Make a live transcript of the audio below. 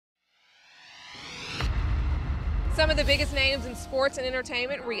Some of the biggest names in sports and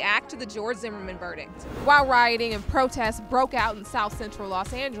entertainment react to the George Zimmerman verdict. While rioting and protests broke out in South Central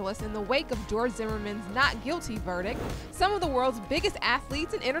Los Angeles in the wake of George Zimmerman's not guilty verdict, some of the world's biggest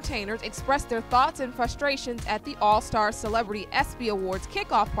athletes and entertainers expressed their thoughts and frustrations at the All-Star Celebrity Espy Awards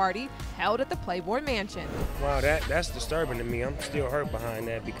kickoff party held at the Playboy Mansion. Wow, that's disturbing to me. I'm still hurt behind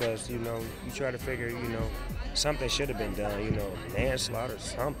that because, you try to figure, something should have been done, manslaughter,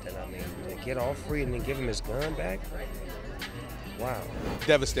 something. I mean, to get all free and then give him his gun back? Wow.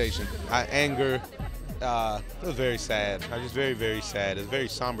 Devastation, anger. It was very sad. I was just very, very sad. It was a very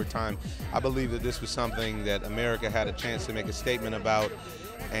somber time. I believe that this was something that America had a chance to make a statement about,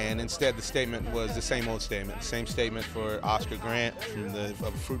 and instead the statement was the same old statement. The same statement for Oscar Grant from the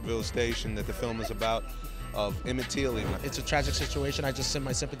Fruitville Station that the film is about, of Emmett Till. It's a tragic situation. I just send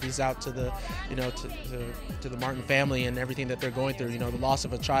my sympathies out to the, to the Martin family and everything that they're going through. The loss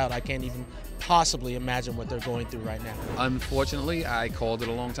of a child. I can't even possibly imagine what they're going through right now. Unfortunately, I called it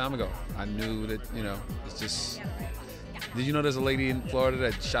a long time ago. I knew that, it's just. Did you know there's a lady in Florida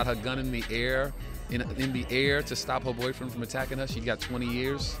that shot her gun in the air, in the air to stop her boyfriend from attacking her? She got 20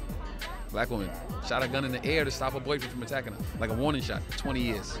 years. Black woman shot a gun in the air to stop her boyfriend from attacking her, like a warning shot, 20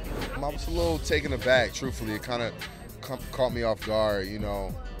 years. I was a little taken aback, truthfully. It kind of caught me off guard,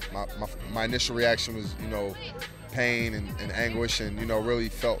 My initial reaction was, pain and anguish and, really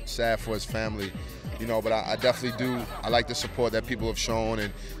felt sad for his family, but I definitely do. I like the support that people have shown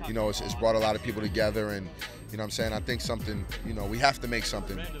and, it's brought a lot of people together and, I think something, we have to make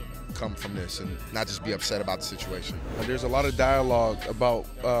something come from this and not just be upset about the situation. There's a lot of dialogue about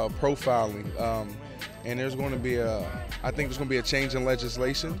profiling, and there's going to be I think there's going to be a change in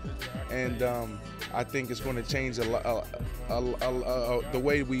legislation, and I think it's going to change the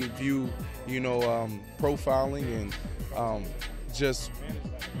way we view, profiling and just,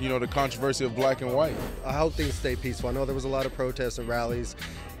 the controversy of black and white. I hope things stay peaceful. I know there was a lot of protests and rallies,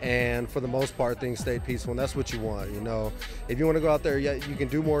 and for the most part things stayed peaceful, and that's what you want. If you want to go out there, yeah, you can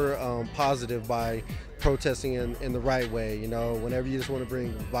do more positive by protesting in the right way. Whenever you just want to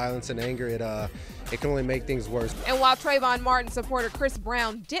bring violence and anger, it can only make things worse. And while Trayvon Martin supporter Chris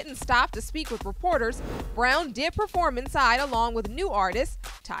Brown didn't stop to speak with reporters, Brown did perform inside along with new artist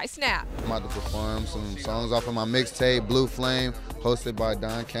Ty Snap. I'm about to perform some songs off of my mixtape, Blue Flame, hosted by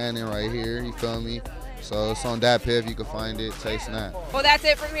Don Cannon right here, you feel me? So it's on that piff, you can find it, Tay Snap. Well, that's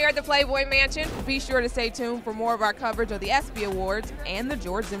it from here at the Playboy Mansion. Be sure to stay tuned for more of our coverage of the Espy Awards and the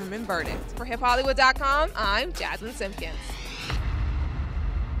George Zimmerman verdict. For HipHollywood.com, I'm Jasmine Simpkins.